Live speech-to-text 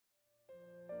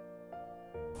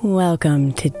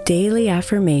Welcome to Daily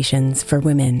Affirmations for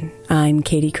Women. I'm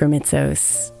Katie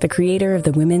Kremitzos, the creator of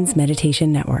the Women's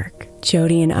Meditation Network.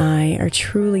 Jody and I are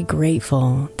truly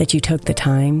grateful that you took the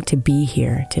time to be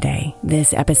here today.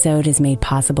 This episode is made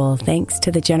possible thanks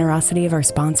to the generosity of our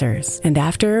sponsors. And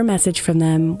after a message from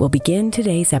them, we'll begin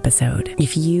today's episode.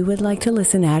 If you would like to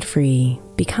listen ad-free,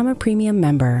 become a premium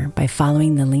member by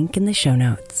following the link in the show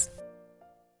notes.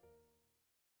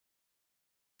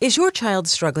 Is your child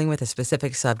struggling with a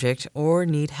specific subject or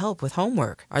need help with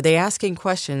homework? Are they asking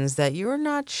questions that you're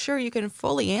not sure you can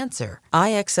fully answer?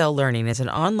 IXL Learning is an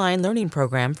online learning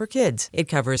program for kids. It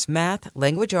covers math,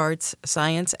 language arts,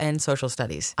 science, and social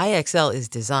studies. IXL is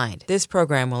designed. This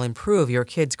program will improve your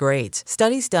kids' grades.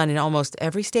 Studies done in almost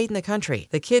every state in the country.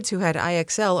 The kids who had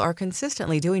IXL are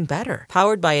consistently doing better.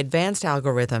 Powered by advanced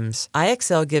algorithms,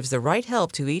 IXL gives the right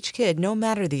help to each kid no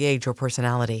matter the age or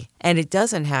personality. And it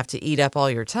doesn't have to eat up all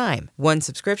your time. One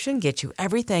subscription gets you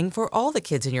everything for all the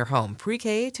kids in your home,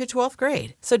 pre-K to 12th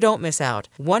grade. So don't miss out.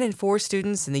 1 in 4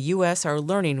 students in the U.S. are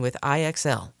learning with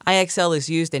IXL. IXL is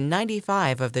used in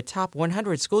 95 of the top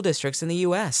 100 school districts in the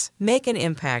U.S. Make an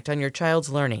impact on your child's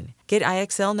learning. Get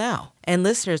IXL now. And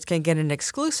listeners can get an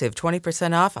exclusive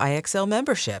 20% off IXL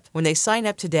membership when they sign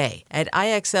up today at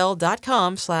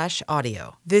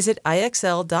IXL.com/audio. Visit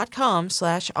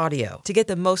IXL.com/audio to get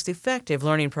the most effective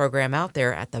learning program out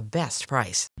there at the best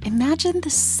price. Imagine the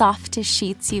softest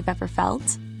sheets you've ever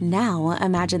felt. Now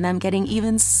imagine them getting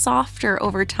even softer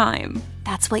over time.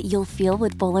 That's what you'll feel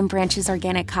with Boll & Branch's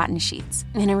organic cotton sheets.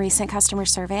 In a recent customer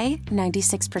survey,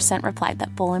 96% replied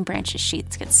that Boll & Branch's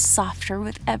sheets get softer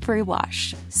with every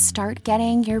wash. Start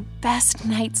getting your best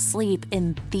night's sleep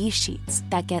in these sheets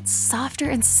that get softer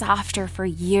and softer for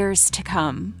years to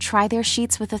come. Try their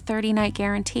sheets with a 30-night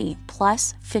guarantee,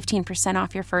 plus 15%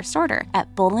 off your first order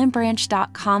at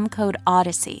bollandbranch.com code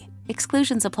ODYSSEY.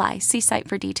 Exclusions apply. See site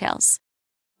for details.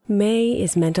 May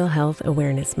is Mental Health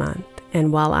Awareness Month.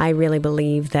 And while I really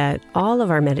believe that all of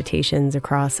our meditations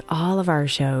across all of our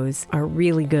shows are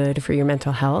really good for your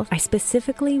mental health, I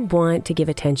specifically want to give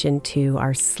attention to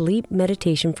our Sleep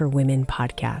Meditation for Women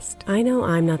podcast. I know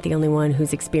I'm not the only one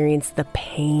who's experienced the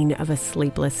pain of a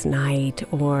sleepless night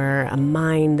or a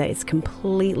mind that is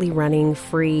completely running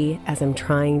free as I'm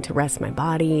trying to rest my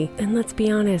body. And let's be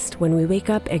honest, when we wake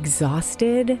up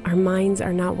exhausted, our minds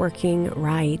are not working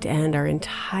right and our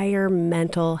entire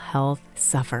mental health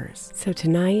suffers. So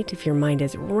tonight, if your mind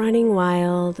is running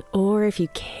wild or if you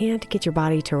can't get your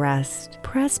body to rest,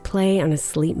 press play on a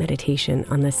sleep meditation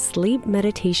on the Sleep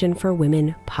Meditation for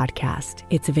Women podcast.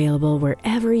 It's available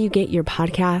wherever you get your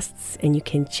podcasts, and you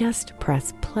can just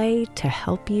press play to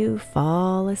help you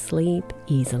fall asleep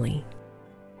easily.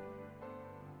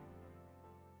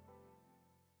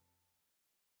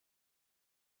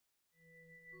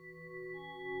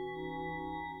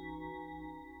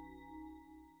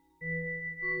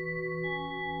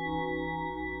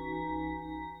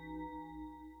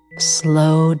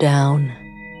 Slow down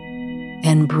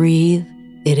and breathe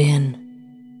it in.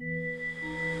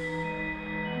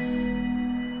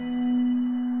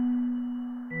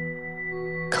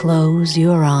 Close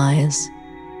your eyes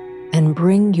and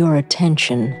bring your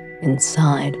attention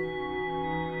inside.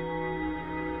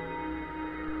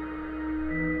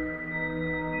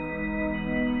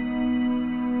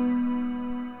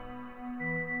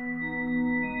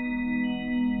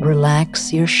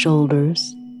 Relax your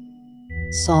shoulders.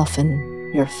 Soften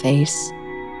your face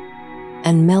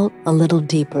and melt a little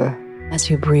deeper as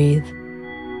you breathe.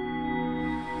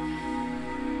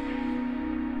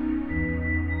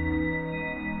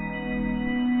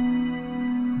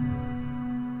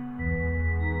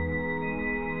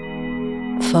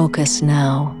 Focus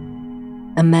now,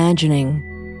 imagining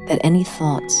that any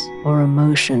thoughts or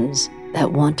emotions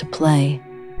that want to play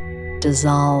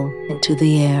dissolve into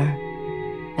the air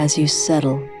as you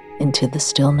settle into the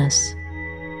stillness.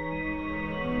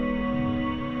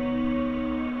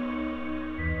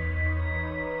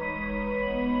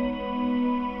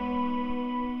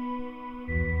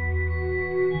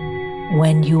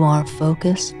 When you are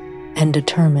focused and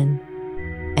determined,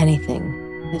 anything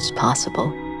is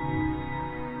possible.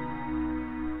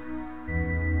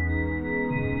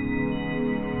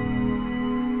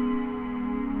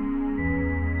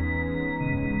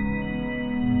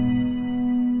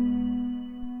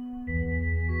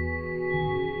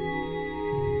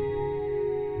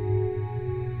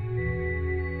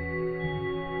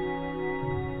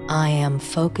 I am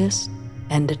focused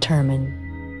and determined.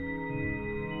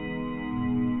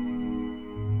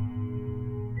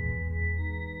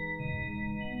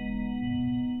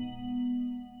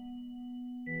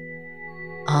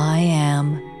 I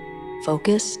am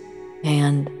focused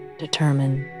and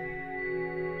determined.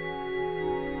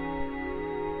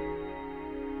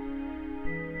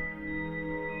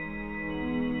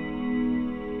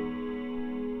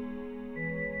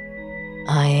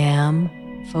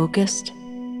 focused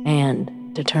and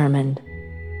determined.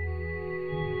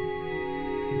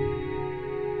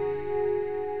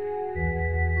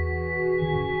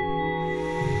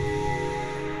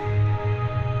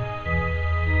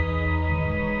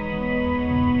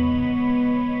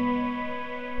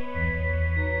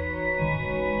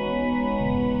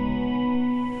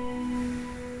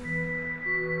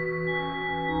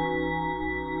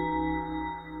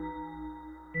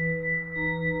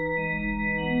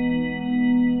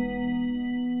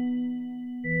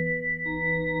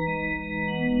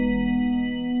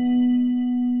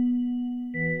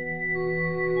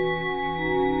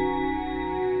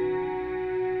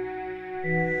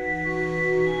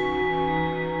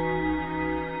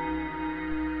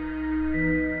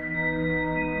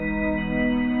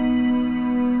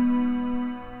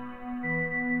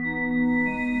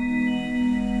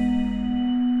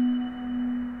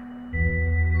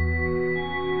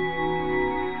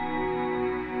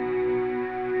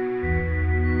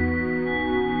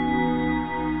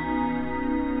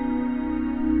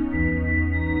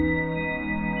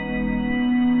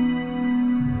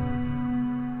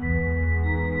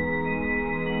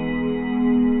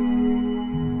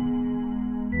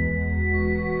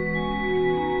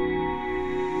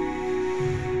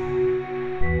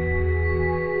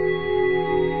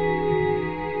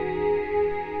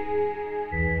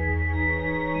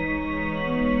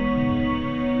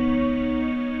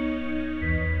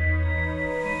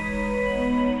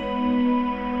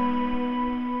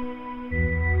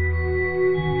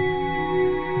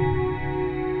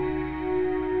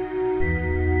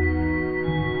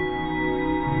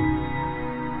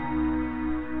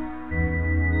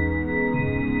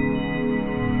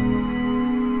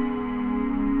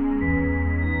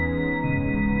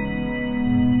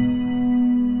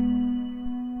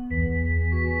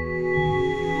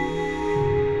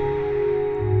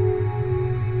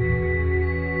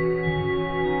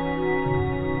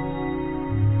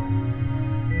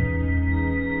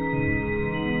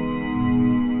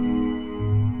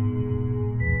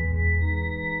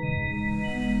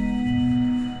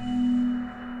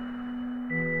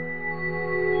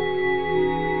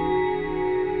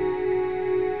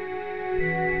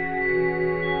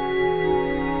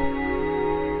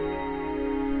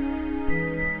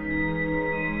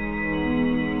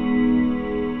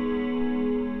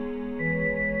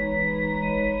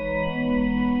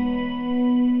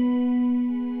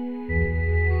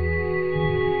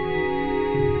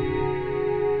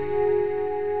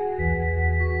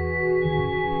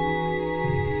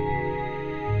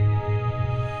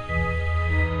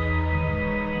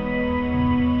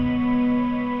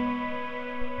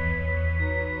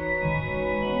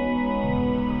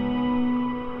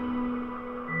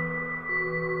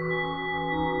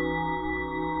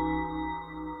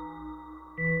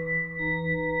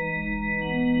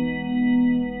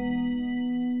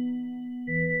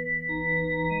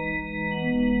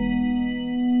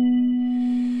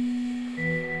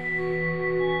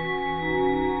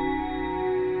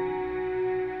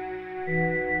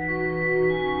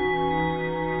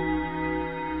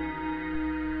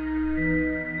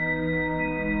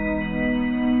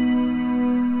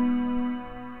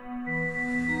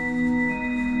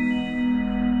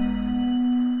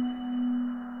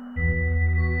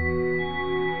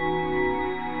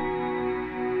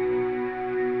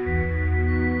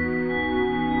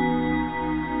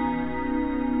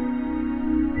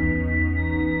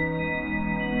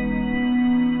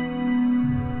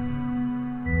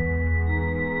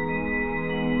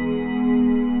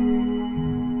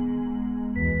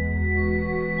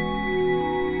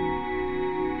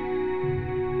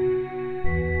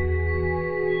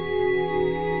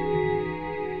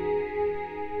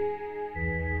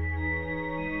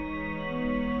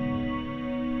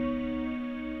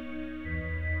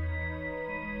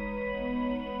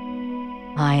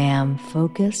 I am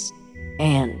focused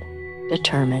and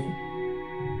determined.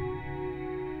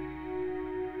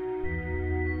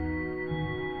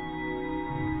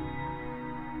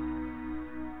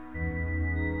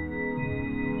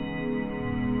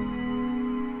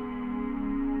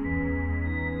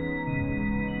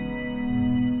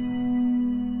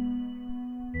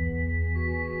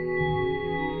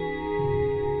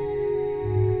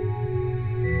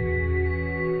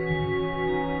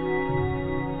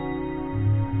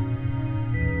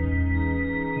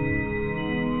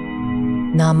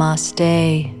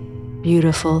 Namaste,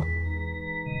 beautiful.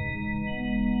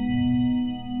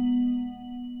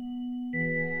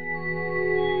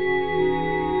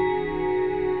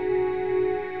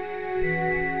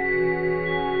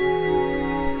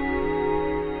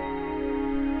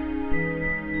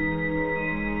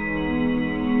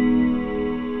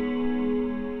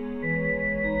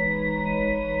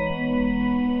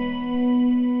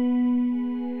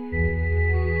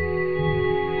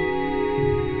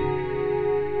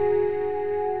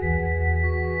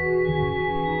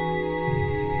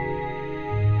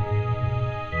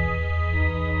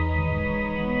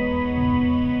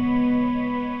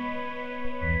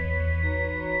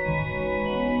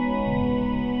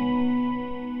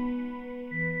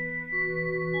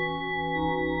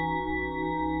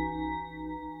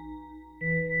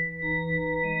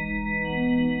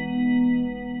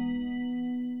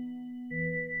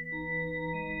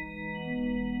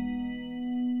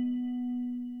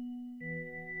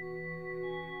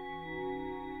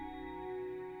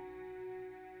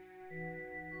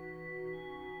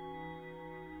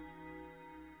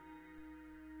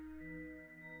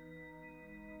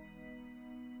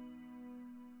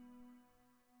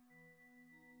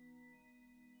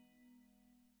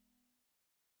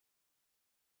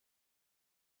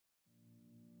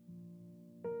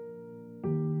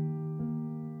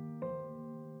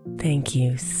 Thank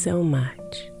you so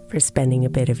much for spending a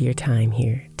bit of your time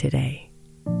here today.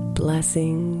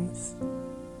 Blessings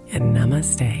and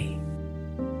namaste.